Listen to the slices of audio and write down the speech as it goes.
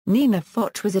Nina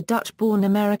Foch was a Dutch-born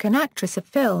American actress of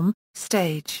film,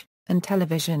 stage, and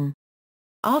television.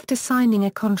 After signing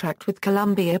a contract with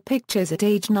Columbia Pictures at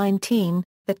age 19,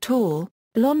 the tall,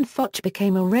 blonde Foch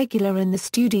became a regular in the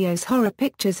studio's horror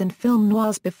pictures and film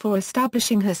noirs before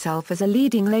establishing herself as a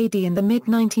leading lady in the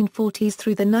mid-1940s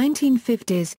through the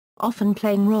 1950s, often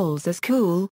playing roles as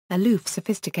cool, aloof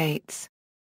sophisticates.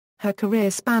 Her career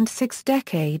spanned 6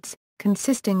 decades,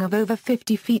 consisting of over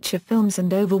 50 feature films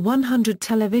and over 100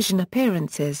 television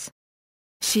appearances.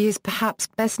 She is perhaps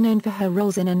best known for her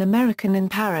roles in An American in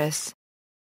Paris,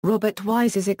 Robert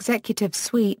Wise's Executive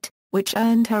Suite, which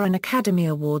earned her an Academy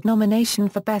Award nomination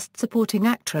for Best Supporting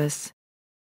Actress,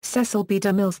 Cecil B.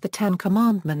 DeMille's The Ten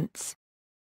Commandments,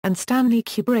 and Stanley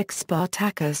Kubrick's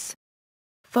Spartacus.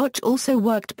 Foch also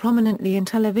worked prominently in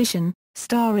television,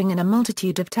 starring in a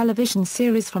multitude of television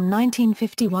series from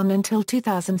 1951 until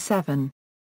 2007.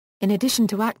 In addition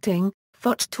to acting,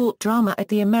 Foch taught drama at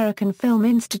the American Film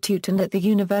Institute and at the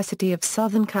University of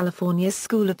Southern California's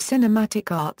School of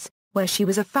Cinematic Arts, where she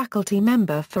was a faculty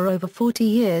member for over 40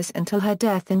 years until her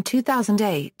death in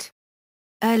 2008.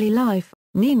 Early life: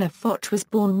 Nina Foch was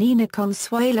born Nina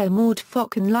Consuelo Maud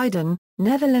Foch in Leiden,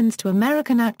 Netherlands, to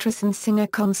American actress and singer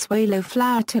Consuelo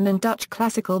Flaherty and Dutch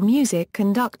classical music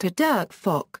conductor Dirk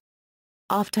Foch.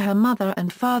 After her mother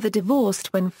and father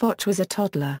divorced when Foch was a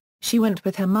toddler, she went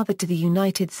with her mother to the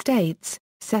United States,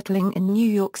 settling in New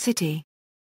York City.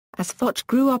 As Foch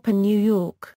grew up in New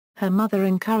York, her mother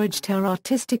encouraged her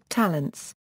artistic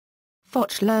talents.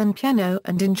 Foch learned piano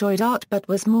and enjoyed art but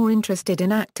was more interested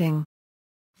in acting.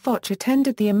 Foch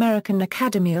attended the American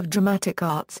Academy of Dramatic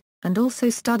Arts, and also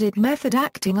studied method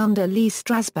acting under Lee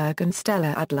Strasberg and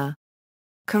Stella Adler.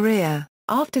 Career: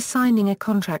 after signing a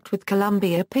contract with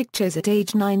Columbia Pictures at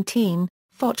age 19,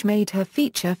 Foch made her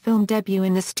feature film debut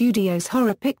in the studio's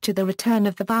horror picture The Return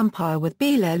of the Vampire with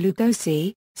Bela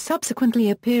Lugosi, subsequently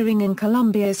appearing in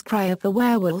Columbia's Cry of the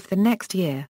Werewolf the next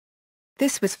year.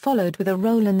 This was followed with a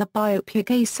role in the biopic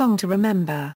A Song to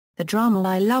Remember, the drama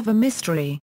I Love a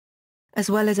Mystery, as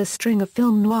well as a string of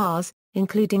film noirs,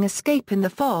 including Escape in the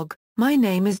Fog, My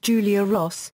Name is Julia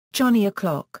Ross, Johnny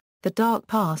O'Clock, The Dark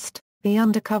Past, The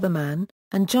Undercover Man,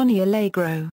 and Johnny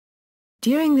Allegro.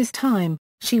 During this time,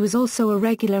 she was also a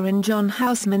regular in John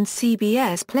Houseman's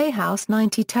CBS Playhouse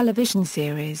 90 television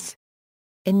series.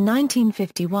 In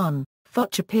 1951,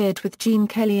 Foch appeared with Gene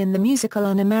Kelly in the musical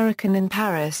An American in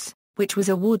Paris, which was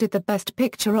awarded the Best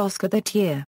Picture Oscar that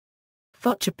year.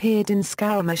 Foch appeared in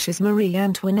Scaramouche as Marie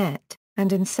Antoinette,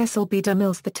 and in Cecil B.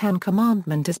 DeMille's The Ten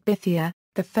Commandments as Bithiah,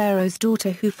 the Pharaoh's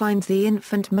daughter who finds the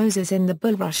infant Moses in the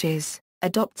bulrushes,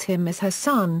 adopts him as her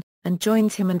son, and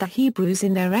joins him and the Hebrews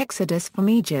in their exodus from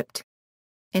Egypt.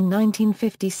 In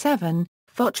 1957,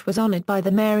 Foch was honored by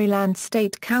the Maryland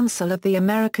State Council of the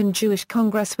American Jewish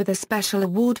Congress with a special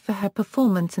award for her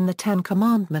performance in The Ten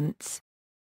Commandments.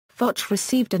 Foch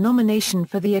received a nomination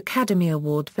for the Academy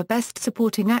Award for Best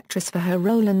Supporting Actress for her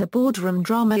role in the boardroom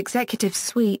drama Executive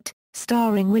Suite,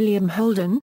 starring William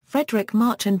Holden, Frederick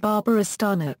March and Barbara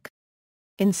Stanwyck.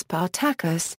 In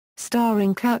Spartacus,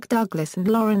 starring Kirk Douglas and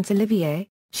Laurence Olivier,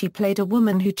 she played a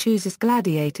woman who chooses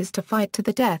gladiators to fight to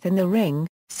the death in the ring,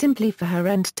 simply for her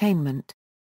entertainment.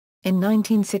 In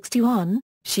 1961,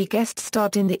 she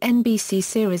guest-starred in the NBC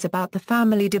series about the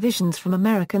family divisions from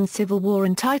American Civil War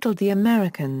entitled The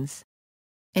Americans.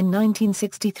 In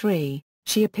 1963,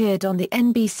 she appeared on the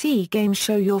NBC game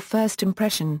show Your First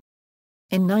Impression.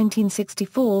 In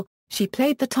 1964, she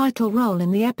played the title role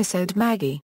in the episode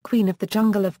Maggie, Queen of the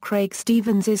Jungle of Craig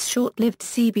Stevens's short-lived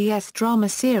CBS drama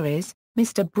series,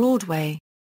 Mr. Broadway.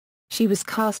 She was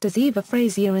cast as Eva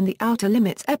Frazier in the Outer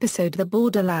Limits episode The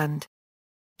Borderland.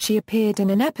 She appeared in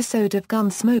an episode of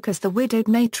Gunsmoke as the widowed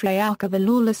matriarch of a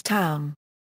lawless town.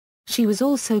 She was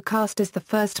also cast as the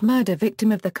first murder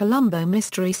victim of the Columbo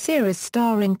mystery series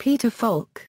starring Peter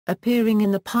Falk, appearing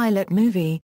in the pilot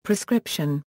movie,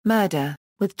 Prescription, Murder,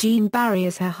 with Gene Barry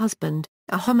as her husband,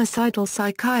 a homicidal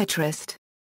psychiatrist.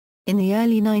 In the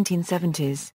early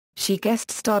 1970s, she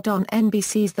guest-starred on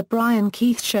NBC's The Brian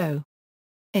Keith Show.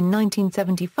 In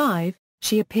 1975,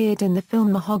 she appeared in the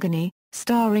film Mahogany,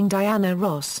 starring Diana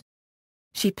Ross.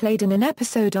 She played in an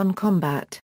episode on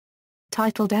Combat,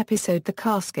 titled episode The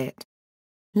Casket.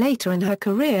 Later in her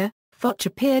career, Foch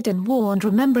appeared in War and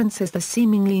Remembrance as the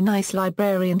seemingly nice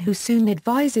librarian who soon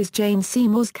advises Jane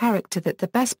Seymour's character that the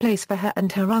best place for her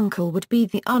and her uncle would be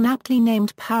the unaptly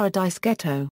named Paradise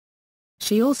Ghetto.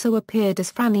 She also appeared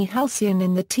as Franny Halcyon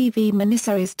in the TV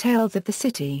miniseries Tales of the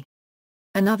City.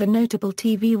 Another notable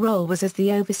TV role was as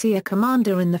the Overseer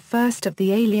Commander in the first of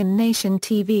the Alien Nation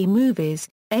TV movies,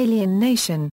 Alien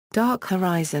Nation, Dark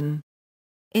Horizon.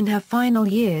 In her final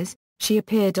years, She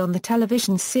appeared on the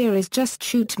television series Just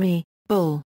Shoot Me,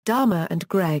 Bull, Dharma and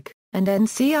Greg, and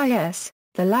NCIS,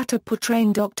 the latter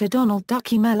portraying Dr. Donald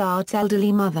Ducky Mellard's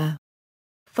elderly mother.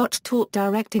 Foch taught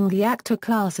directing the actor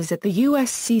classes at the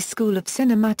USC School of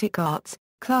Cinematic Arts,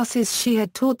 classes she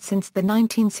had taught since the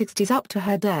 1960s up to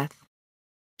her death.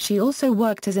 She also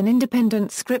worked as an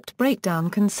independent script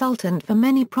breakdown consultant for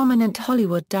many prominent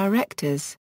Hollywood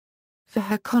directors. For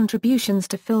her contributions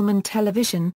to film and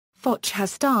television, Foch has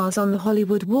stars on the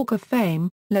Hollywood Walk of Fame,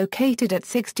 located at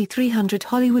 6300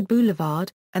 Hollywood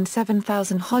Boulevard, and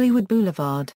 7000 Hollywood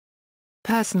Boulevard.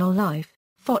 Personal life: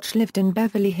 Foch lived in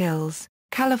Beverly Hills,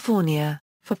 California,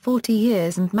 for 40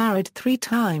 years and married 3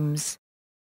 times.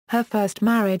 Her first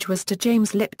marriage was to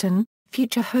James Lipton,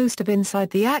 future host of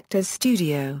Inside the Actors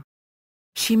Studio.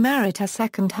 She married her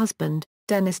second husband,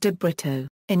 Dennis DeBrito,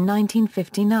 in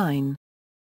 1959.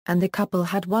 And the couple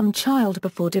had 1 child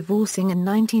before divorcing in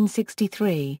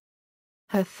 1963.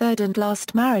 Her third and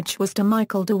last marriage was to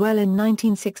Michael Dewell in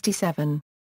 1967.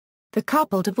 The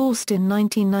couple divorced in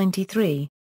 1993.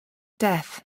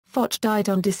 Death: Foch died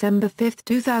on December 5,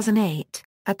 2008,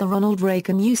 at the Ronald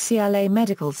Reagan UCLA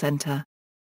Medical Center.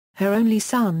 Her only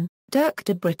son, Dirk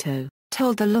DeBrito,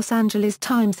 told the Los Angeles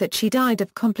Times that she died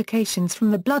of complications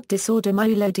from the blood disorder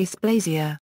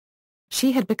myelodysplasia.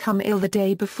 She had become ill the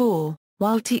day before,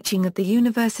 while teaching at the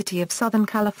University of Southern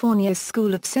California's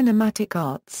School of Cinematic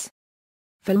Arts.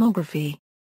 Filmography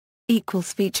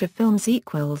Feature films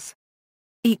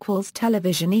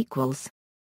Television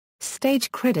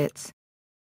Stage credits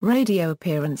Radio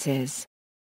appearances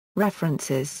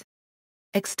References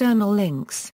External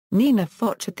links: Nina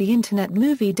Foch at the Internet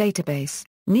Movie Database,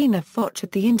 Nina Foch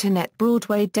at the Internet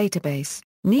Broadway Database,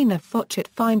 Nina Foch at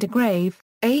Find a Grave,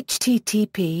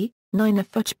 http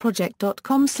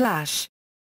ninafochproject.com/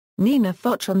 Nina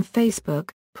Foch on Facebook,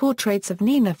 Portraits of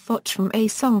Nina Foch from A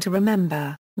Song to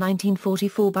Remember,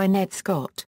 1944 by Ned Scott.